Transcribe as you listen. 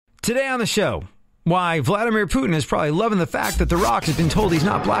Today on the show, why Vladimir Putin is probably loving the fact that The Rock has been told he's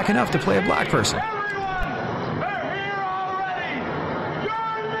not black enough to play a black person.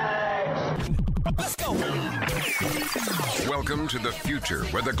 Welcome to the future,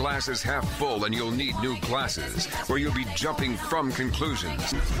 where the glass is half full and you'll need new glasses, where you'll be jumping from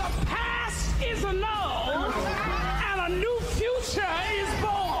conclusions. The past is annulled, and a new future is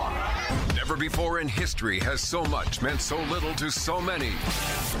born. Never before in history has so much meant so little to so many.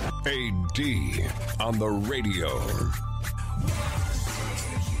 AD on the radio.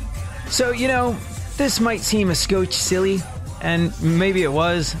 So, you know, this might seem a scotch silly, and maybe it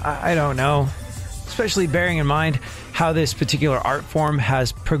was, I don't know. Especially bearing in mind how this particular art form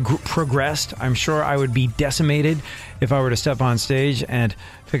has progressed. I'm sure I would be decimated if I were to step on stage and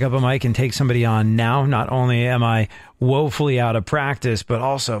pick up a mic and take somebody on now. Not only am I woefully out of practice, but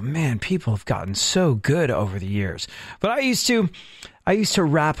also, man, people have gotten so good over the years. But I used to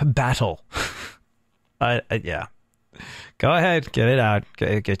rap battle. Yeah. Go ahead, get it out.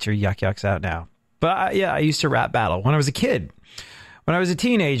 Get your yucks out now. But I used to rap battle when I was a kid. When I was a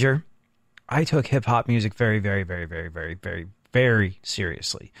teenager, I took hip-hop music very, very, very, very, very, very, very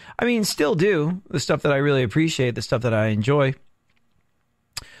seriously. I mean, still do. The stuff that I really appreciate, the stuff that I enjoy.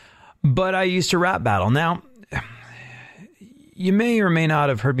 But I used to rap battle. Now, you may or may not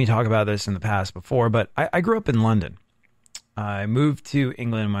have heard me talk about this in the past before, but I grew up in London. I moved to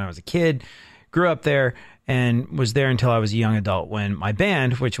England when I was a kid, grew up there, and was there until I was a young adult when my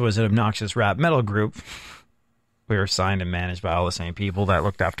band, which was an obnoxious rap metal group... We were signed and managed by all the same people that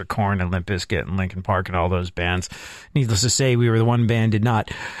looked after Korn and Limp Bizkit and Linkin Park and all those bands. Needless to say, we were the one band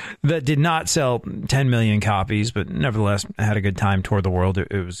that did not sell 10 million copies, but nevertheless had a good time, toured the world.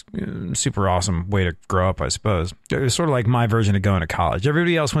 It was a super awesome way to grow up, I suppose. It was sort of like my version of going to college.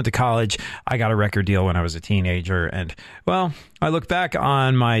 Everybody else went to college. I got a record deal when I was a teenager. And, well, I look back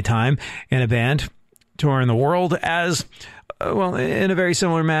on my time in a band touring the world as... well, in a very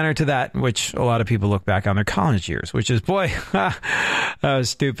similar manner to that, which a lot of people look back on their college years, which is, boy, that was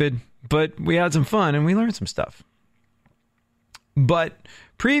stupid. But we had some fun and we learned some stuff. But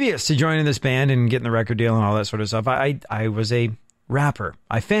previous to joining this band and getting the record deal and all that sort of stuff, I was a rapper.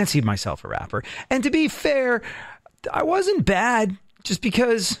 I fancied myself a rapper. And to be fair, I wasn't bad just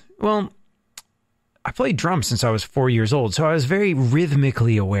because, well, I played drums since I was 4 years old. So I was very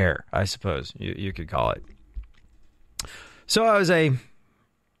rhythmically aware, I suppose you could call it. So I was a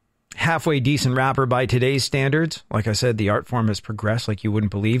halfway decent rapper by today's standards. Like I said, the art form has progressed like you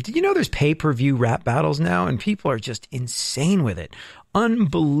wouldn't believe. Did you know there's pay-per-view rap battles now? And people are just insane with it.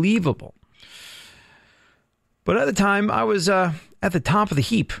 Unbelievable. But at the time, I was at the top of the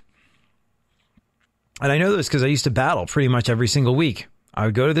heap. And I know this because I used to battle pretty much every single week. I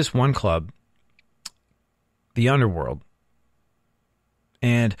would go to this one club, the Underworld.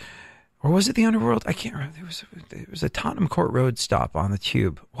 And... or was it the Underworld? I can't remember. There was a Tottenham Court Road stop on the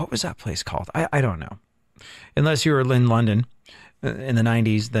Tube. What was that place called? I don't know. Unless you were in London in the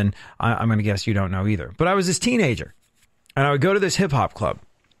 90s, then I'm going to guess you don't know either. But I was this teenager, and I would go to this hip-hop club.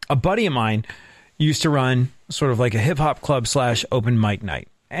 A buddy of mine used to run sort of like a hip-hop club / open mic night,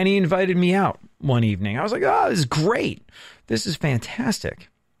 and he invited me out one evening. I was like, oh, this is great. This is fantastic.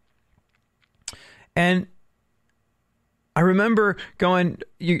 And... I remember going,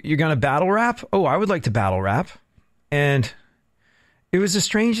 you're going to battle rap? Oh, I would like to battle rap. And it was the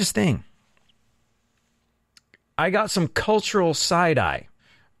strangest thing. I got some cultural side-eye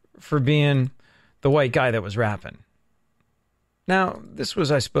for being the white guy that was rapping. Now, this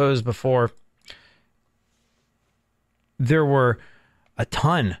was, I suppose, before there were a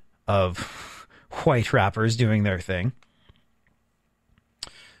ton of white rappers doing their thing.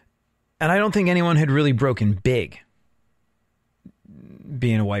 And I don't think anyone had really broken big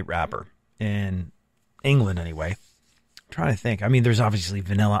being a white rapper in England anyway. I'm trying to think. I mean, there's obviously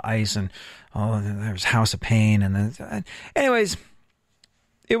Vanilla Ice and there's House of Pain. And then, anyways,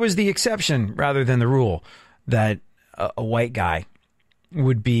 it was the exception rather than the rule that a white guy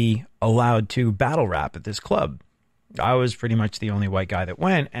would be allowed to battle rap at this club. I was pretty much the only white guy that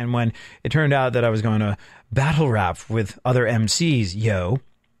went. And when it turned out that I was going to battle rap with other MCs,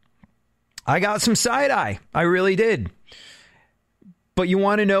 I got some side eye. I really did. But you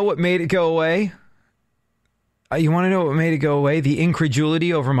want to know what made it go away? The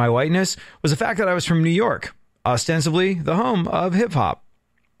incredulity over my whiteness was the fact that I was from New York, ostensibly the home of hip hop.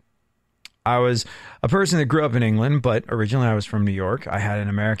 I was a person that grew up in England, but originally I was from New York. I had an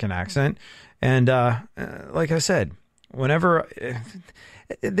American accent. And like I said, whenever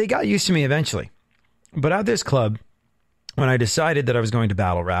they got used to me eventually. But at this club, when I decided that I was going to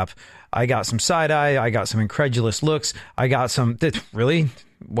battle rap, I got some side eye, I got some incredulous looks, I got some, really?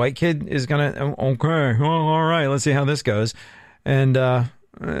 White kid is gonna, okay, all right, let's see how this goes. And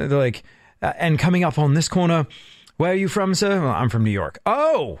they're like, and coming up on this corner, where are you from, sir? Well, I'm from New York.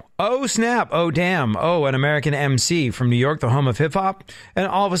 Oh, snap. Oh, damn. Oh, an American MC from New York, the home of hip hop. And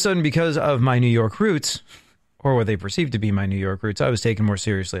all of a sudden, because of my New York roots, or what they perceived to be my New York roots, I was taken more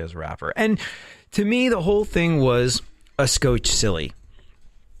seriously as a rapper. And to me, the whole thing was a scotch silly.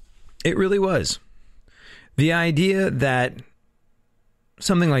 It really was. The idea that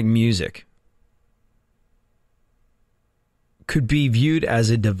something like music could be viewed as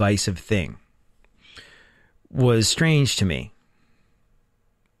a divisive thing was strange to me.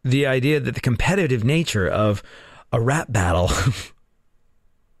 The idea that the competitive nature of a rap battle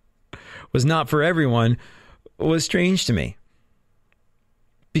was not for everyone was strange to me.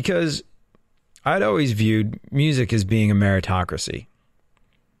 Because I'd always viewed music as being a meritocracy.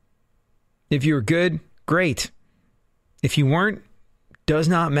 If you were good, great. If you weren't, does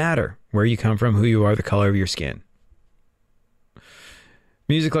not matter where you come from, who you are, the color of your skin.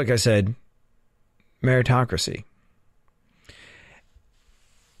 Music, like I said, meritocracy.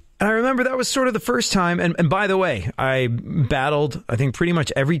 And I remember that was sort of the first time, and by the way, I battled, I think, pretty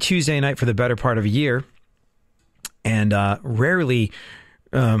much every Tuesday night for the better part of a year, and rarely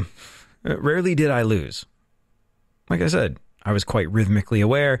did I lose. Like I said, I was quite rhythmically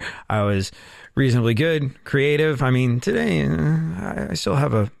aware. I was reasonably good, creative. I mean, today, I still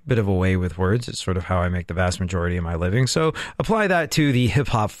have a bit of a way with words. It's sort of how I make the vast majority of my living. So apply that to the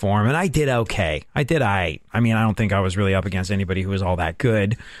hip-hop form, and I did okay. I mean, I don't think I was really up against anybody who was all that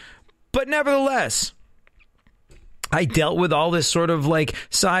good. But nevertheless, I dealt with all this sort of like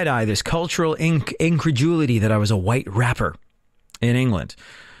side-eye, this cultural incredulity that I was a white rapper in England,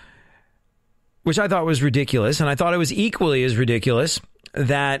 which I thought was ridiculous. And I thought it was equally as ridiculous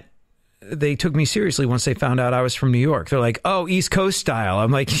that they took me seriously once they found out I was from New York. They're like, oh, East Coast style.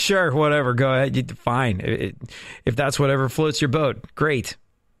 I'm like, sure, whatever, go ahead. Fine. If that's whatever floats your boat, great.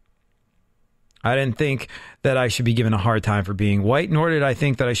 I didn't think that I should be given a hard time for being white, nor did I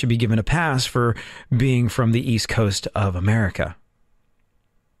think that I should be given a pass for being from the East Coast of America.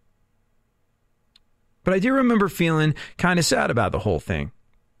 But I do remember feeling kind of sad about the whole thing,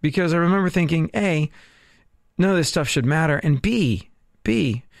 because I remember thinking, A, none of this stuff should matter, and B,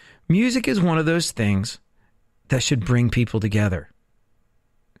 music is one of those things that should bring people together.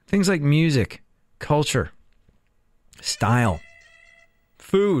 Things like music, culture, style,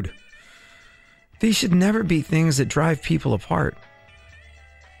 food. These should never be things that drive people apart.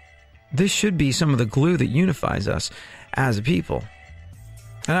 This should be some of the glue that unifies us as a people.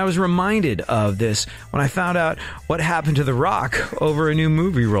 And I was reminded of this when I found out what happened to The Rock over a new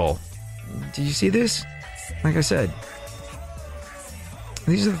movie role. Did you see this? Like I said,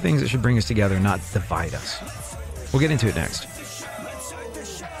 these are the things that should bring us together, not divide us. We'll get into it next.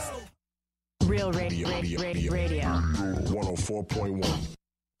 Real radio. 104.1.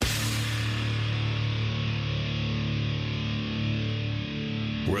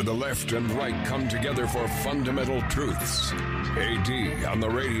 Where the left and right come together for fundamental truths. AD on the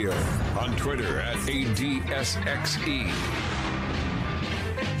radio, on Twitter at ADSXE.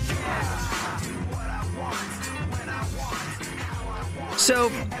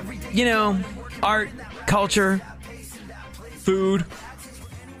 So, art, culture, food,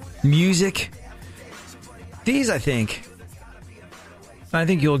 music, these, I think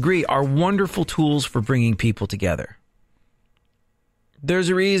you'll agree, are wonderful tools for bringing people together. There's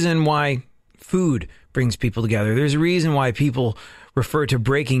a reason why food brings people together. There's a reason why people refer to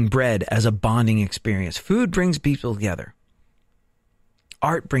breaking bread as a bonding experience. Food brings people together.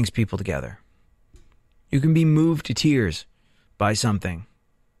 Art brings people together. You can be moved to tears by something.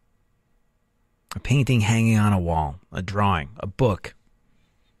 A painting hanging on a wall, a drawing, a book.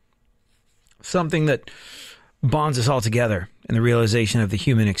 Something that bonds us all together in the realization of the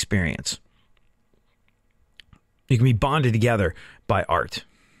human experience. You can be bonded together by art.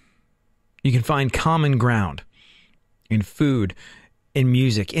 You can find common ground in food, in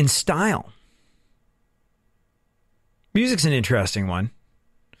music, in style. Music's an interesting one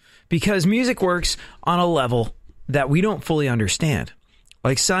because music works on a level that we don't fully understand.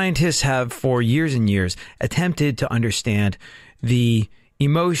 Like scientists have for years and years attempted to understand the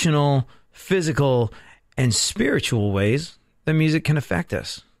emotional, physical, and spiritual ways that music can affect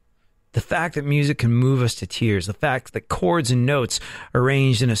us. The fact that music can move us to tears, the fact that chords and notes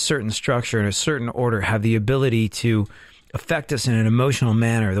arranged in a certain structure, in a certain order, have the ability to affect us in an emotional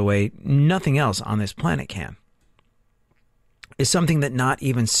manner the way nothing else on this planet can, is something that not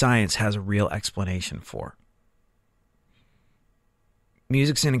even science has a real explanation for.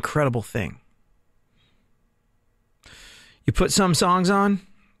 Music's an incredible thing. You put some songs on,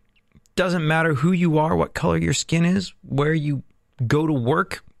 doesn't matter who you are, what color your skin is, where you go to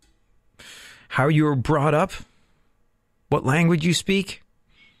work, how you were brought up, what language you speak.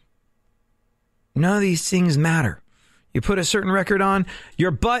 None of these things matter. You put a certain record on,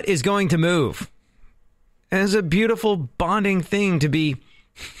 your butt is going to move. And it's a beautiful bonding thing to be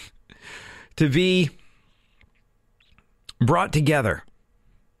brought together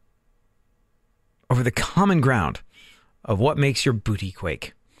over the common ground of what makes your booty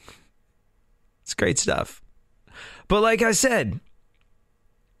quake. It's great stuff. But like I said,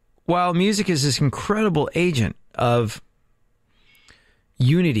 while music is this incredible agent of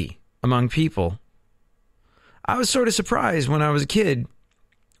unity among people, I was sort of surprised when I was a kid,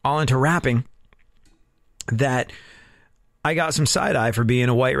 all into rapping, that I got some side eye for being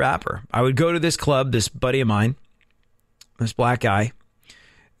a white rapper. I would go to this club, this buddy of mine, this black guy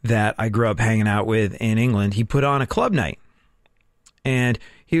that I grew up hanging out with in England. He put on a club night, and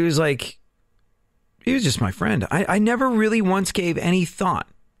he was just my friend. I never really once gave any thought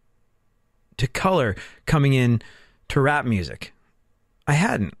to color coming in to rap music. I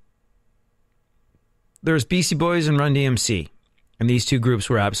hadn't. There was Beastie Boys and Run DMC, and these two groups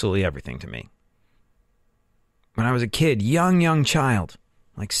were absolutely everything to me. When I was a kid, young child,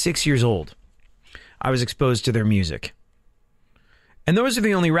 like 6 years old, I was exposed to their music. And those are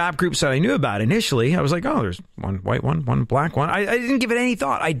the only rap groups that I knew about initially. I was like, oh, there's one white one, one black one. I didn't give it any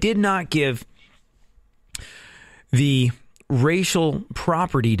thought. I did not give the racial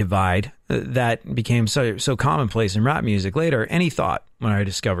property divide that became so commonplace in rap music later any thought when I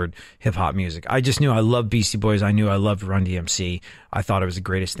discovered hip-hop music. I just knew I loved Beastie Boys. I knew I loved Run DMC. I thought it was the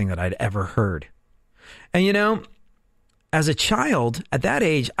greatest thing that I'd ever heard. And you know, as a child, at that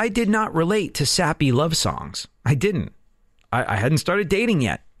age, I did not relate to sappy love songs. I didn't. I hadn't started dating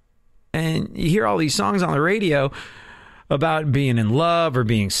yet. And you hear all these songs on the radio about being in love or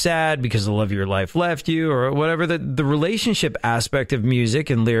being sad because the love of your life left you or whatever. The relationship aspect of music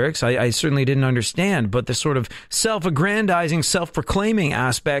and lyrics, I certainly didn't understand. But the sort of self-aggrandizing, self-proclaiming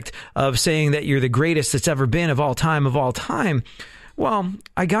aspect of saying that you're the greatest that's ever been of all time, well,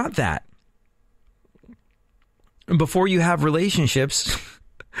 I got that. Before you have relationships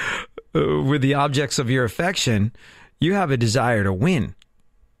with the objects of your affection, you have a desire to win.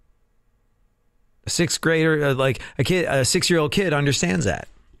 A sixth grader, like a 6-year-old kid understands that.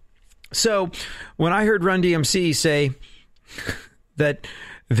 So when I heard Run DMC say that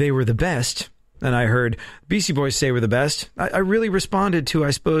they were the best, and I heard Beastie Boys say we're the best, I really responded to,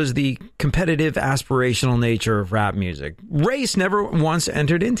 I suppose, the competitive, aspirational nature of rap music. Race never once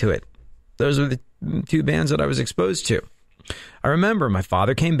entered into it. Those are the two bands that I was exposed to. I remember my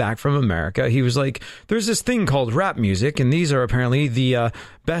father came back from America. He was like, there's this thing called rap music, and these are apparently the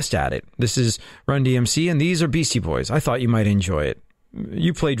best at it. This is Run DMC, and these are Beastie Boys. I thought you might enjoy it.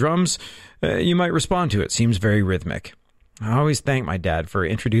 You play drums, you might respond to it. Seems very rhythmic. I always thank my dad for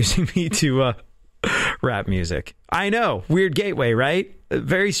introducing me to rap music. I know, weird gateway, right?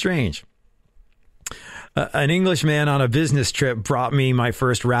 Very strange. An Englishman on a business trip brought me my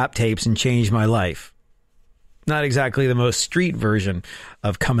first rap tapes and changed my life. Not exactly the most street version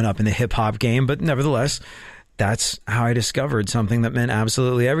of coming up in the hip hop game, but nevertheless, that's how I discovered something that meant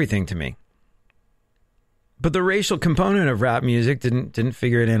absolutely everything to me. But the racial component of rap music didn't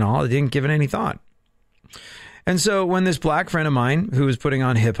figure it in all. It didn't give it any thought. And so when this black friend of mine who was putting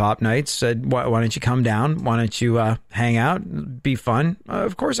on hip hop nights said, why don't you come down? Why don't you hang out? Be fun?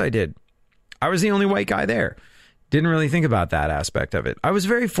 Of course I did. I was the only white guy there. Didn't really think about that aspect of it. I was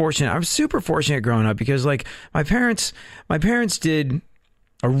very fortunate. I was super fortunate growing up because, like, my parents did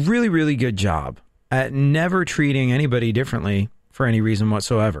a really, really good job at never treating anybody differently for any reason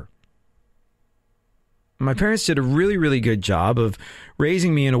whatsoever. My parents did a really, really good job of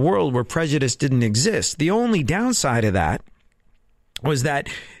raising me in a world where prejudice didn't exist. The only downside of that was that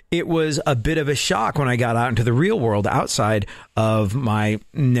it was a bit of a shock when I got out into the real world outside of my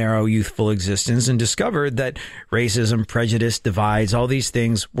narrow youthful existence and discovered that racism, prejudice, divides, all these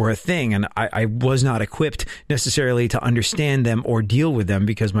things were a thing. And I was not equipped necessarily to understand them or deal with them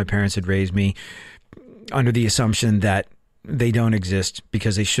because my parents had raised me under the assumption that they don't exist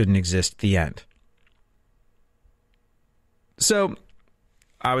because they shouldn't exist, the end. So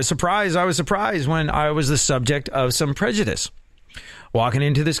I was surprised when I was the subject of some prejudice. Walking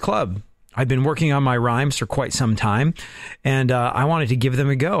into this club, I'd been working on my rhymes for quite some time, and I wanted to give them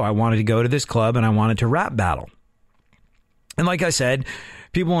a go. I wanted to go to this club, and I wanted to rap battle. And like I said,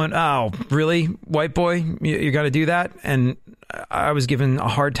 people went, oh, really? White boy? You got to do that? And I was given a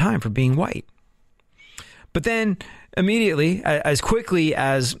hard time for being white. But then immediately, as quickly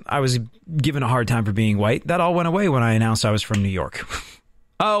as I was given a hard time for being white, that all went away when I announced I was from New York.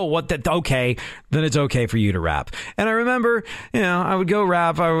 Oh, what that? Okay, then it's okay for you to rap. And I remember, I would go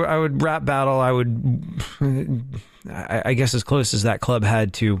rap. I would rap battle. I guess as close as that club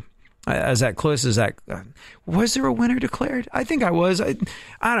had to, was there a winner declared? I think I was. I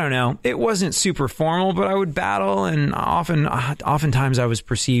don't know. It wasn't super formal, but I would battle, and oftentimes I was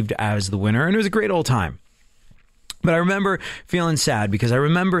perceived as the winner, and it was a great old time. But I remember feeling sad because I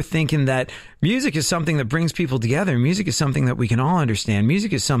remember thinking that music is something that brings people together. Music is something that we can all understand.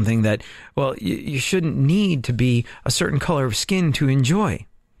 Music is something that, well, you shouldn't need to be a certain color of skin to enjoy.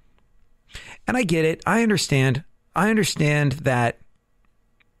 And I get it. I understand. I understand that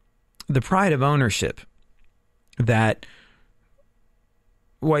the pride of ownership that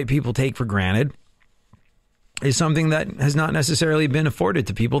white people take for granted is something that has not necessarily been afforded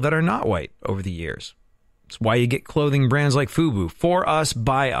to people that are not white over the years. It's why you get clothing brands like FUBU. For us,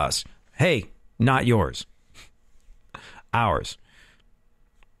 by us. Hey, not yours. Ours.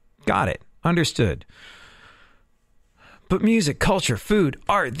 Got it. Understood. But music, culture, food,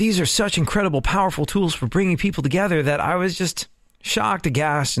 art, these are such incredible, powerful tools for bringing people together that I was just shocked,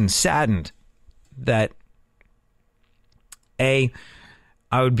 aghast, and saddened that A,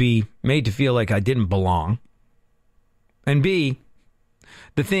 I would be made to feel like I didn't belong, and B,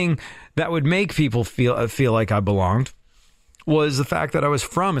 the thing that would make people feel like I belonged was the fact that I was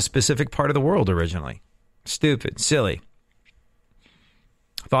from a specific part of the world originally. Stupid, silly.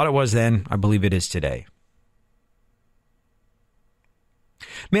 Thought it was then. I believe it is today.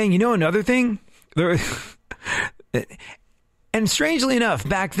 Man, another thing? And strangely enough,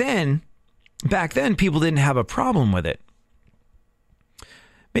 back then, people didn't have a problem with it.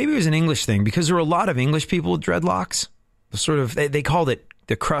 Maybe it was an English thing because there were a lot of English people with dreadlocks. They called it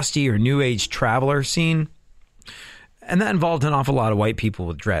the crusty or new age traveler scene. And that involved an awful lot of white people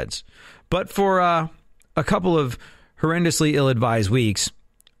with dreads. But for a couple of horrendously ill-advised weeks,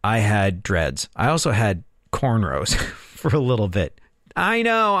 I had dreads. I also had cornrows for a little bit. I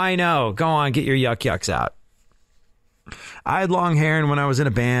know. Go on, get your yucks out. I had long hair, and when I was in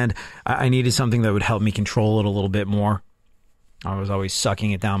a band, I needed something that would help me control it a little bit more. I was always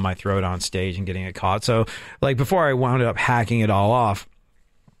sucking it down my throat on stage and getting it caught. So, before I wound up hacking it all off,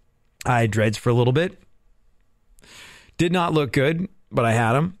 I had dreads for a little bit. Did not look good, but I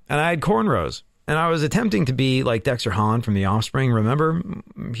had them. And I had cornrows. And I was attempting to be like Dexter Holland from The Offspring. Remember?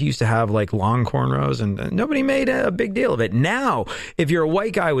 He used to have long cornrows, and nobody made a big deal of it. Now, if you're a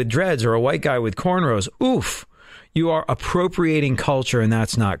white guy with dreads or a white guy with cornrows, oof, you are appropriating culture, and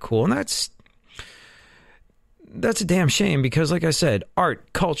that's not cool. And that's a damn shame because, like I said,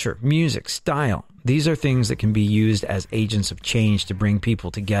 art, culture, music, style, these are things that can be used as agents of change to bring people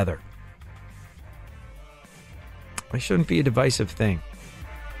together. It shouldn't be a divisive thing.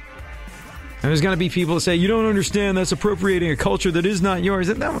 And there's going to be people that say, you don't understand, that's appropriating a culture that is not yours.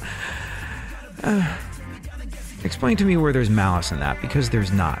 Explain to me where there's malice in that, because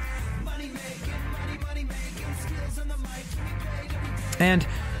there's not. And,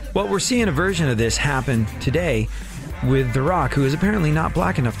 well, we're seeing a version of this happen today with The Rock, who is apparently not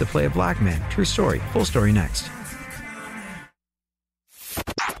black enough to play a black man. True story. Full story next.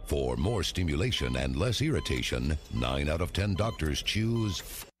 For more stimulation and less irritation, 9 out of 10 doctors choose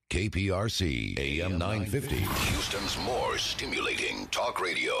KPRC AM 950, Houston's more stimulating talk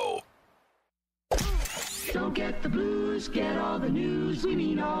radio. Don't get the blues, get all the news. We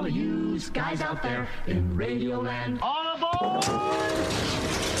mean all of you guys out there in Radioland. All aboard!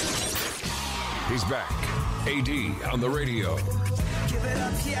 He's back. AD on the radio. Give it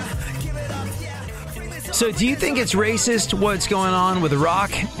up, yeah. Give it up, yeah. So do you think it's racist what's going on with The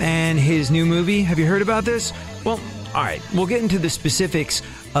Rock and his new movie? Have you heard about this? Well, all right, we'll get into the specifics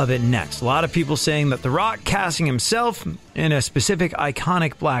of it next. A lot of people saying that The Rock casting himself in a specific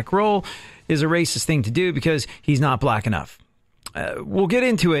iconic black role is a racist thing to do because he's not black enough. We'll get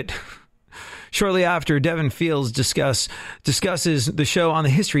into it shortly after Devin Fields discusses the show on the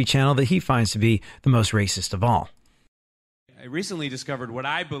History Channel that he finds to be the most racist of all. I recently discovered what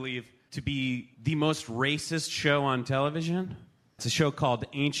I believe to be the most racist show on television. It's a show called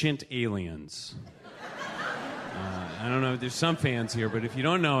Ancient Aliens. I don't know if there's some fans here, but if you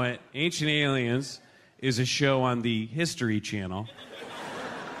don't know it, Ancient Aliens is a show on the History Channel.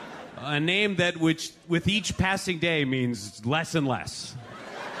 A name that which, with each passing day, means less and less.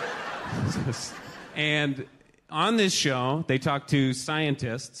 And on this show, they talk to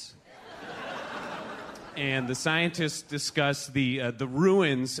scientists. And the scientists discuss the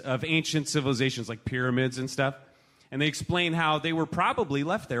ruins of ancient civilizations like pyramids and stuff. And they explain how they were probably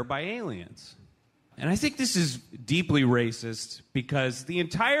left there by aliens. And I think this is deeply racist because the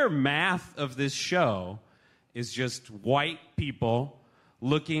entire math of this show is just white people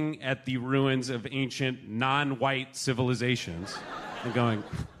looking at the ruins of ancient non-white civilizations and going,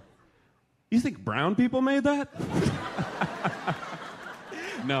 you think brown people made that?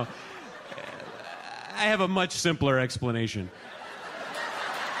 No. I have a much simpler explanation.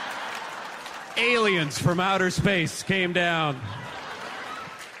 Aliens from outer space came down.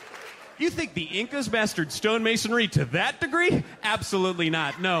 You think the Incas mastered stonemasonry to that degree? Absolutely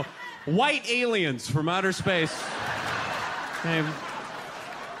not. No. White aliens from outer space came.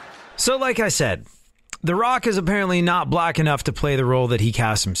 So, like I said, The Rock is apparently not black enough to play the role that he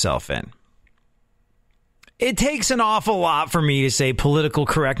cast himself in. It takes an awful lot for me to say political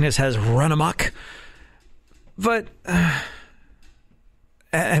correctness has run amok. But,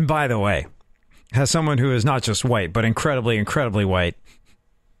 and by the way, as someone who is not just white, but incredibly, incredibly white,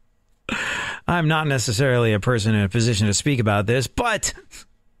 I'm not necessarily a person in a position to speak about this, but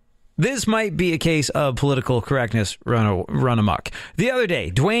this might be a case of political correctness run amok. The other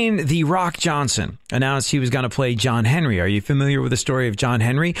day, Dwayne "The Rock" Johnson announced he was going to play John Henry. Are you familiar with the story of John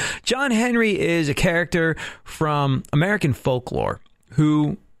Henry? John Henry is a character from American folklore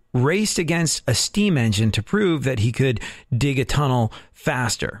who raced against a steam engine to prove that he could dig a tunnel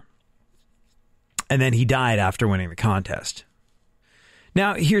faster. And then he died after winning the contest.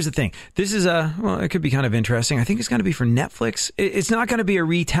 Now, here's the thing. This is it could be kind of interesting. I think it's going to be for Netflix. It's not going to be a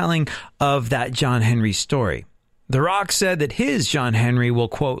retelling of that John Henry story. The Rock said that his John Henry will,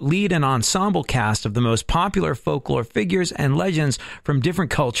 quote, lead an ensemble cast of the most popular folklore figures and legends from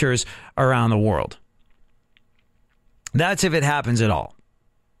different cultures around the world. That's if it happens at all.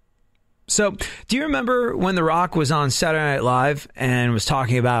 So, do you remember when The Rock was on Saturday Night Live and was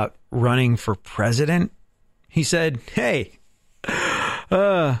talking about running for president? He said, hey,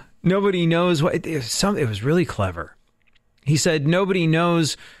 nobody knows what... It was really clever. He said, nobody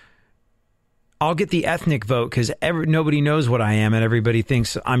knows... I'll get the ethnic vote because nobody knows what I am and everybody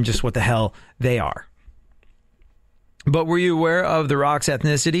thinks I'm just what the hell they are. But were you aware of The Rock's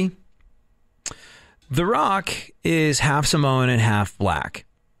ethnicity? The Rock is half Samoan and half black.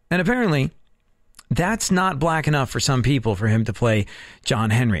 And apparently, that's not black enough for some people for him to play John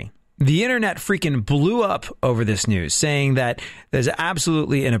Henry. The internet freaking blew up over this news, saying that it's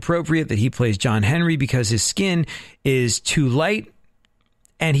absolutely inappropriate that he plays John Henry because his skin is too light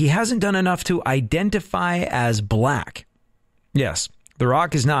and he hasn't done enough to identify as black. Yes, The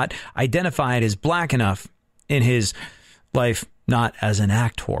Rock is not identified as black enough in his life, not as an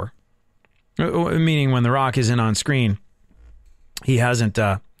actor. Meaning when The Rock isn't on screen, he hasn't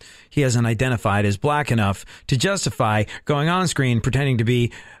identified as black enough to justify going on screen pretending to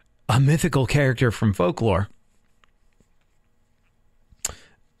be a mythical character from folklore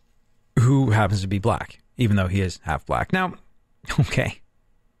who happens to be black, even though he is half black. Now, okay.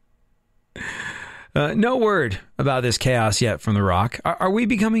 No word about this chaos yet from The Rock. Are we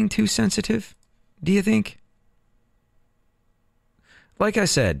becoming too sensitive, do you think? Like I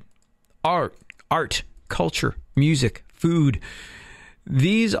said, art, culture, music, food,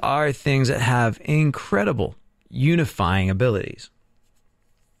 these are things that have incredible unifying abilities.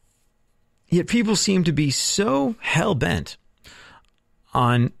 Yet people seem to be so hell-bent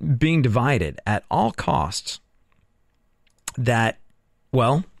on being divided at all costs that,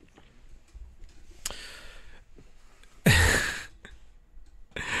 well,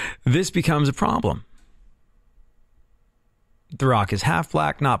 this becomes a problem. The Rock is half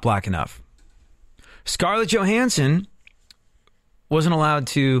black, not black enough. Scarlett Johansson wasn't allowed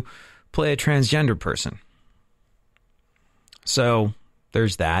to play a transgender person. So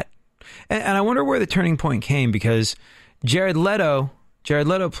there's that. And I wonder where the turning point came, because Jared Leto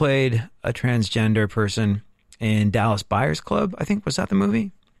played a transgender person in Dallas Buyers Club. I think, was that the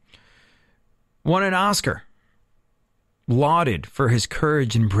movie? Won an Oscar. Lauded for his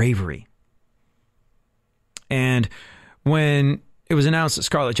courage and bravery. And when it was announced that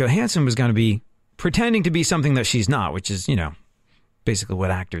Scarlett Johansson was going to be pretending to be something that she's not, which is, basically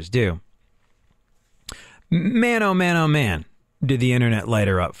what actors do. Man, oh man, did the internet light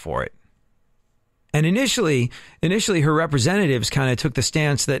her up for it. And initially her representatives kind of took the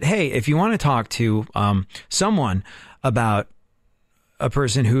stance that, hey, if you want to talk to someone about a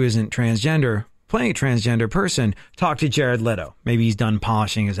person who isn't transgender, playing a transgender person, talk to Jared Leto. Maybe he's done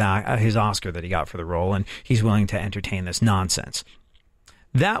polishing his Oscar that he got for the role, and he's willing to entertain this nonsense.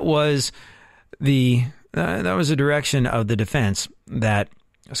 That was the direction of the defense that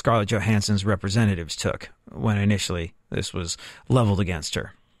Scarlett Johansson's representatives took when initially this was leveled against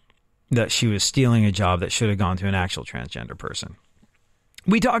her, that she was stealing a job that should have gone to an actual transgender person.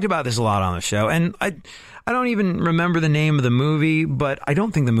 We talked about this a lot on the show, and I don't even remember the name of the movie, but I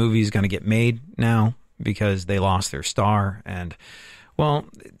don't think the movie is going to get made now because they lost their star. And, well,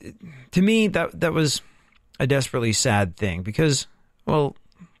 to me, that was a desperately sad thing because, well,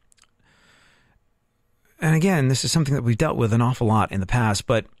 and again, this is something that we've dealt with an awful lot in the past,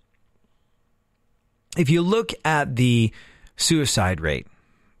 but if you look at the suicide rate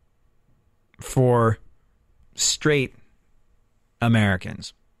for straight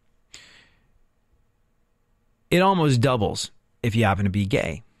Americans, it almost doubles if you happen to be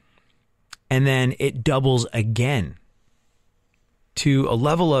gay. And then it doubles again to a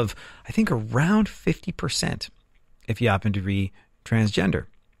level of, I think, around 50% if you happen to be transgender.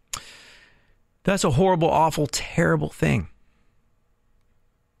 That's a horrible, awful, terrible thing.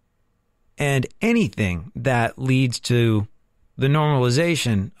 And anything that leads to the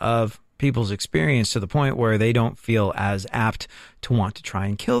normalization of people's experience to the point where they don't feel as apt to want to try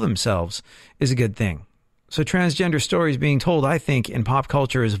and kill themselves is a good thing. So transgender stories being told, I think, in pop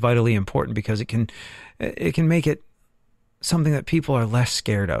culture is vitally important because it can make it something that people are less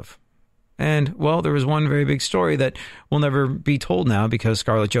scared of. And, well, there was one very big story that will never be told now because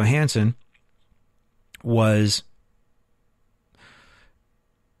Scarlett Johansson was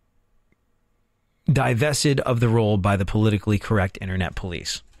divested of the role by the politically correct internet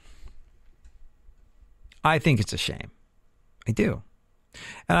police. I think it's a shame. I do.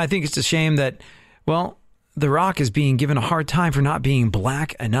 And I think it's a shame that, well, The Rock is being given a hard time for not being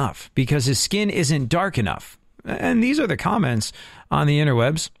black enough because his skin isn't dark enough. And these are the comments on the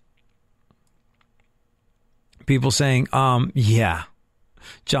interwebs. People saying, yeah,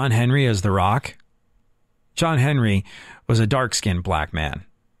 John Henry as The Rock. John Henry was a dark-skinned black man,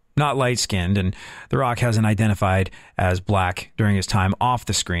 not light-skinned, and The Rock hasn't identified as black during his time off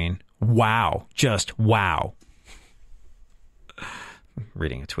the screen. Wow. Just wow.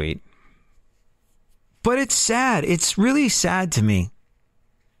 Reading a tweet. But it's sad. It's really sad to me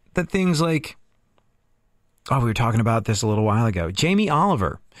that things like, we were talking about this a little while ago. Jamie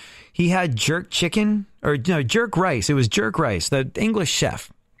Oliver, he had jerk rice. It was jerk rice, the English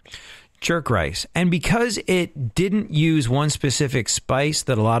chef. Jerk rice. And because it didn't use one specific spice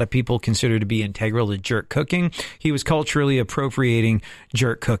that a lot of people consider to be integral to jerk cooking, he was culturally appropriating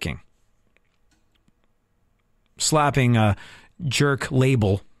jerk cooking. Slapping a jerk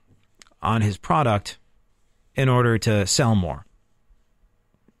label on his product in order to sell more.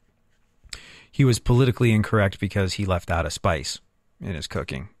 He was politically incorrect because he left out a spice in his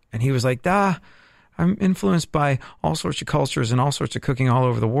cooking. And he was like, I'm influenced by all sorts of cultures and all sorts of cooking all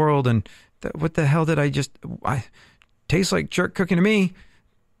over the world. And what the hell did I tastes like jerk cooking to me.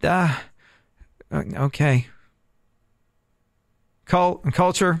 Okay.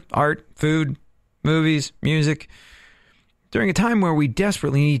 Culture, art, food, movies, music. During a time where we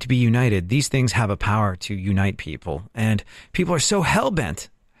desperately need to be united, these things have a power to unite people. And people are so hell-bent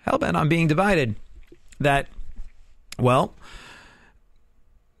on being divided that, well,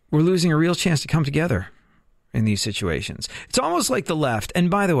 we're losing a real chance to come together in these situations. It's almost like the left. And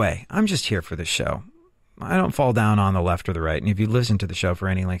by the way, I'm just here for this show. I don't fall down on the left or the right. And if you listen to the show for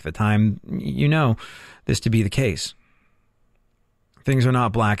any length of time, you know this to be the case. Things are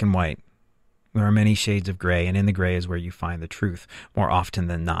not black and white. There are many shades of gray, and in the gray is where you find the truth more often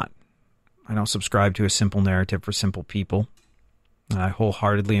than not. I don't subscribe to a simple narrative for simple people. I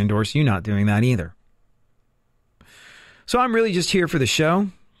wholeheartedly endorse you not doing that either. So I'm really just here for the show.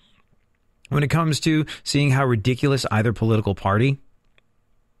 When it comes to seeing how ridiculous either political party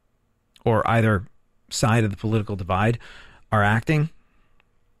or either side of the political divide are acting.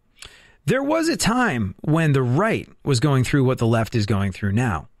 There was a time when the right was going through what the left is going through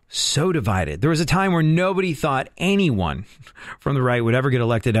now. So divided. There was a time where nobody thought anyone from the right would ever get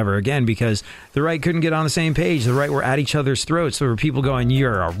elected ever again because the right couldn't get on the same page. The right were at each other's throats. There were people going,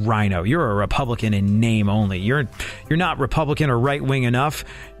 you're a rhino. You're a Republican in name only. You're not Republican or right-wing enough.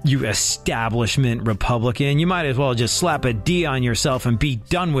 You establishment Republican. You might as well just slap a D on yourself and be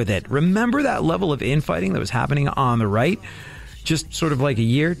done with it. Remember that level of infighting that was happening on the right? Just sort of like a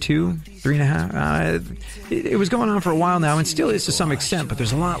year, 2, 3.5. It was going on for a while now and still is to some extent, but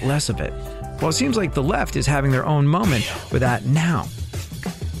there's a lot less of it. Well, it seems like the left is having their own moment with that now.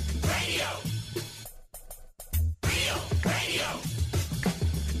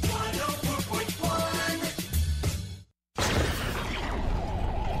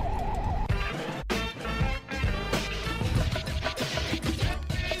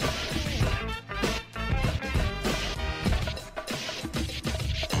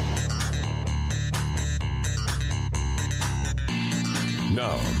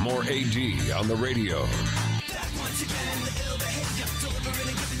 Now, more AD on the radio.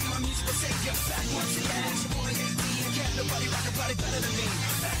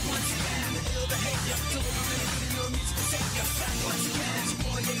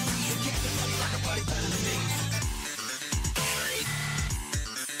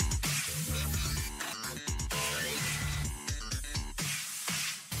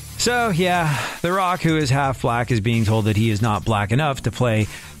 So, yeah, The Rock, who is half black, is being told that he is not black enough to play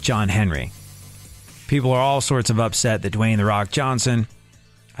John Henry. People are all sorts of upset that Dwayne The Rock Johnson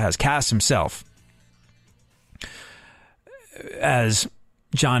has cast himself as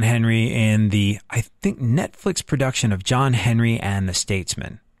John Henry in the, I think, Netflix production of John Henry and the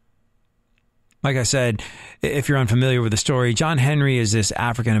Statesman. Like I said, if you're unfamiliar with the story, John Henry is this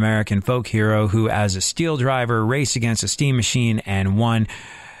African-American folk hero who, as a steel driver, raced against a steam machine and won,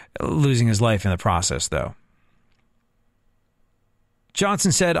 losing his life in the process, though.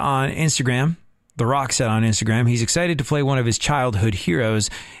 Johnson said on Instagram, The Rock said on Instagram, he's excited to play one of his childhood heroes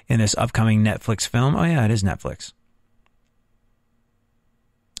in this upcoming Netflix film. Oh, yeah, it is Netflix.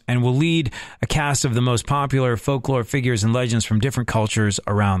 And will lead a cast of the most popular folklore figures and legends from different cultures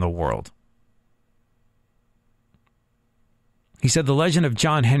around the world. He said, the legend of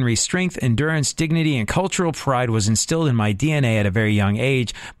John Henry's strength, endurance, dignity, and cultural pride was instilled in my DNA at a very young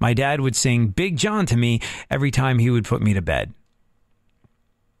age. My dad would sing Big John to me every time he would put me to bed.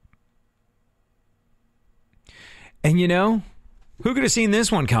 And you know, who could have seen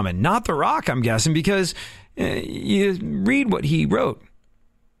this one coming? Not The Rock, I'm guessing, because you read what he wrote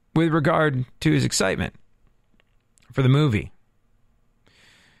with regard to his excitement for the movie.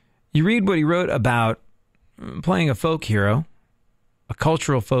 You read what he wrote about playing a folk hero, a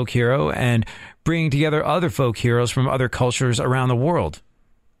cultural folk hero, and bringing together other folk heroes from other cultures around the world.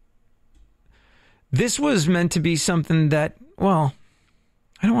 This was meant to be something that, well,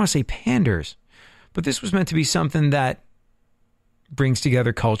 I don't want to say panders, but this was meant to be something that brings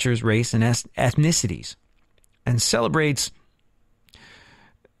together cultures, race, and ethnicities, and celebrates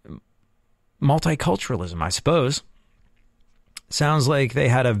multiculturalism, I suppose. Sounds like they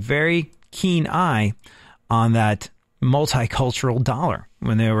had a very keen eye on that multicultural dollar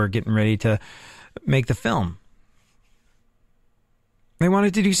when they were getting ready to make the film. They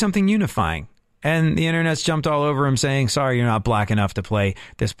wanted to do something unifying, and the internet's jumped all over him saying, sorry, you're not black enough to play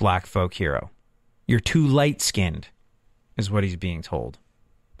this black folk hero. You're too light-skinned, is what he's being told.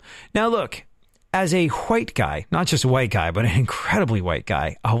 Now look, as a white guy, not just a white guy, but an incredibly white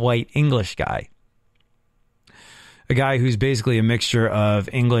guy, a white English guy, a guy who's basically a mixture of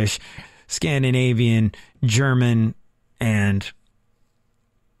English, Scandinavian, German, and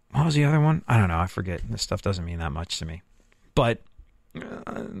what was the other one? I don't know. I forget. This stuff doesn't mean that much to me. But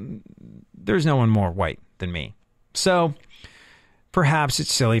there's no one more white than me. So perhaps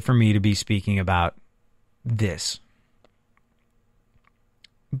it's silly for me to be speaking about this.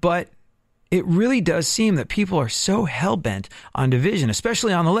 But it really does seem that people are so hell-bent on division,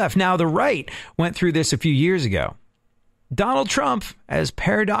 especially on the left. Now, the right went through this a few years ago. Donald Trump, as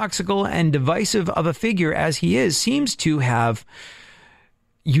paradoxical and divisive of a figure as he is, seems to have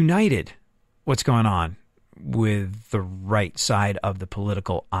united what's going on with the right side of the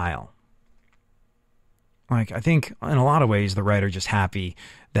political aisle. Like, I think in a lot of ways, the right are just happy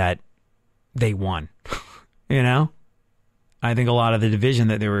that they won. You know? I think a lot of the division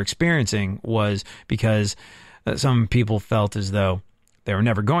that they were experiencing was because some people felt as though they were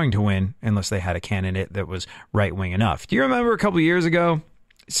never going to win unless they had a candidate that was right-wing enough. Do you remember a couple of years ago?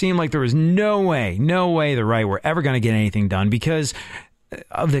 It seemed like there was no way the right were ever going to get anything done because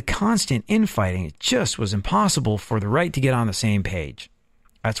of the constant infighting. It just was impossible for the right to get on the same page.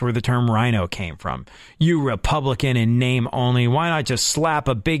 That's where the term rhino came from. You Republican in name only. Why not just slap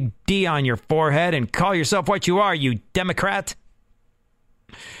a big D on your forehead and call yourself what you are, you Democrat?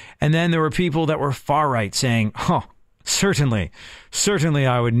 And then there were people that were far right saying, oh, certainly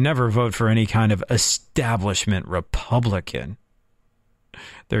I would never vote for any kind of establishment Republican.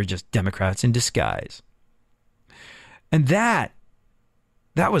 They're just Democrats in disguise. And that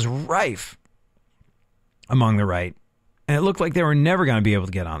was rife among the right. And it looked like they were never going to be able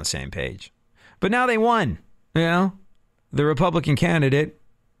to get on the same page. But now they won. You know, the Republican candidate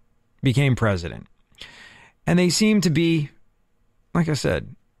became president. And they seem to be, like I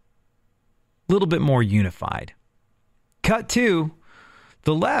said, a little bit more unified. Cut to,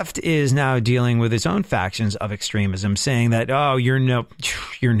 the left is now dealing with its own factions of extremism, saying that, oh, you're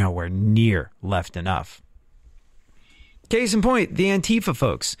nowhere near left enough. Case in point, the Antifa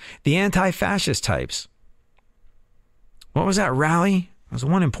folks, the anti-fascist types. What was that rally? It was the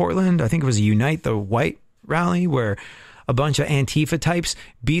one in Portland. I think it was a Unite the White rally where a bunch of Antifa types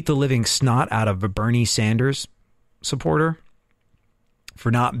beat the living snot out of Bernie Sanders supporter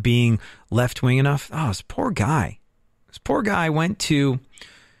for not being left-wing enough. Oh, this poor guy. This poor guy went to,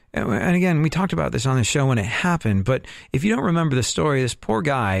 and again, we talked about this on the show when it happened, but if you don't remember the story, this poor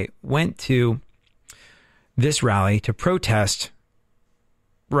guy went to this rally to protest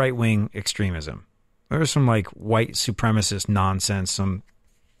right-wing extremism. There was some like white supremacist nonsense, some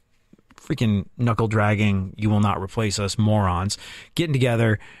freaking knuckle-dragging, you will not replace us morons getting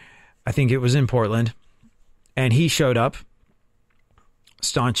together. I think it was in Portland. And he showed up,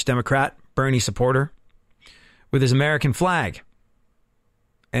 staunch Democrat, Bernie supporter, with his American flag.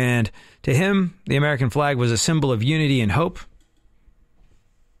 And to him, the American flag was a symbol of unity and hope.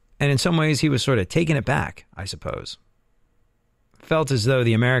 And in some ways, he was sort of taking it back, I suppose. Felt as though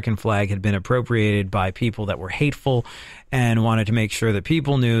the American flag had been appropriated by people that were hateful and wanted to make sure that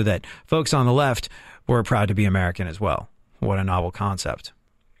people knew that folks on the left were proud to be American as well. What a novel concept.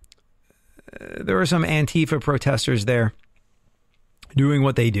 There were some Antifa protesters there doing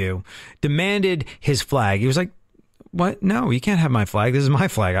what they do, demanded his flag. He was like, what? No, you can't have my flag. This is my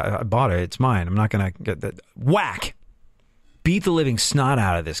flag. I bought it. It's mine. I'm not going to get that. Whack! Beat the living snot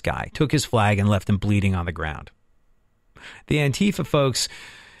out of this guy, took his flag and left him bleeding on the ground. The Antifa folks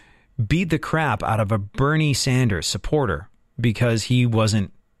beat the crap out of a Bernie Sanders supporter because he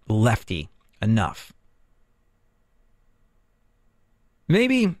wasn't lefty enough.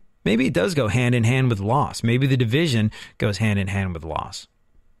 Maybe it does go hand in hand with loss. Maybe the division goes hand in hand with loss.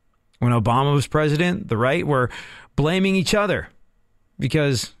 When Obama was president, the right were blaming each other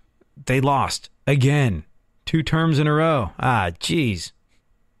because they lost again 2 terms in a row. Geez.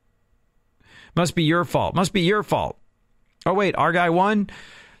 Must be your fault. Must be your fault. Oh, wait, our guy won?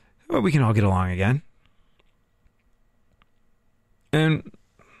 Well, we can all get along again. And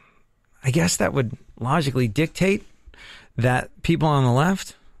I guess that would logically dictate that people on the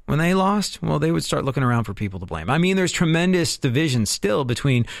left, when they lost, well, they would start looking around for people to blame. I mean, there's tremendous division still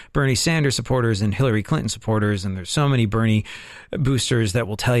between Bernie Sanders supporters and Hillary Clinton supporters, and there's so many Bernie boosters that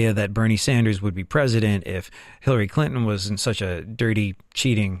will tell you that Bernie Sanders would be president if Hillary Clinton wasn't such a dirty,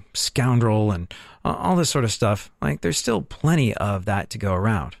 cheating scoundrel and all this sort of stuff. Like, there's still plenty of that to go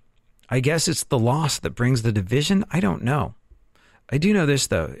around. I guess it's the loss that brings the division. I don't know. I do know this,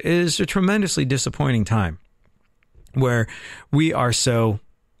 though. It is a tremendously disappointing time where we are so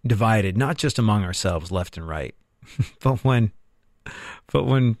divided, not just among ourselves, left and right, but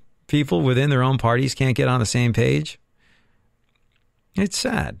when people within their own parties can't get on the same page, it's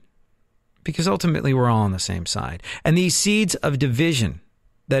sad because ultimately we're all on the same side. And these seeds of division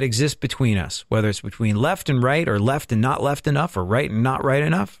that exist between us, whether it's between left and right or left and not left enough or right and not right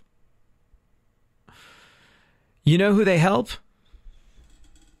enough, you know who they help?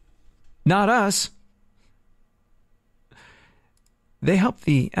 Not us. They help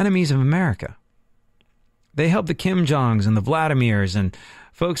the enemies of America. They help the Kim Jongs and the Vladimirs and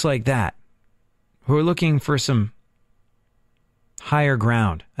folks like that who are looking for some higher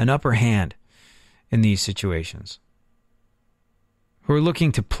ground, an upper hand in these situations, who are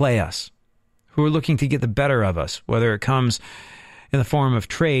looking to play us, who are looking to get the better of us, whether it comes in the form of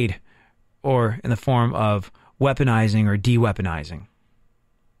trade or in the form of weaponizing or de-weaponizing.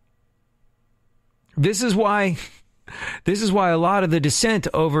 This is why a lot of the dissent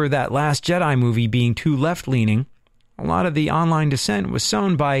over that Last Jedi movie being too left-leaning, a lot of the online dissent was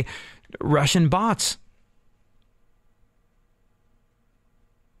sown by Russian bots.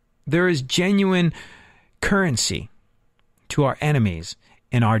 There is genuine currency to our enemies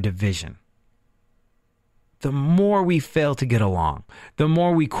in our division. The more we fail to get along, the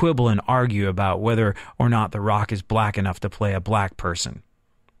more we quibble and argue about whether or not The Rock is black enough to play a black person.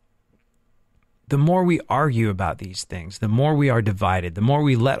 The more we argue about these things, the more we are divided, the more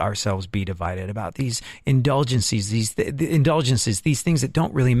we let ourselves be divided about these indulgences, these things that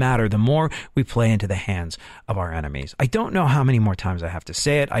don't really matter, the more we play into the hands of our enemies. I don't know how many more times I have to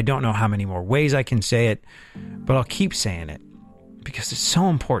say it. I don't know how many more ways I can say it, but I'll keep saying it because it's so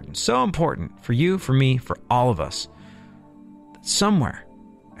important for you, for me, for all of us, that somewhere,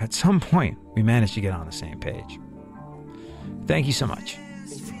 at some point, we manage to get on the same page. Thank you so much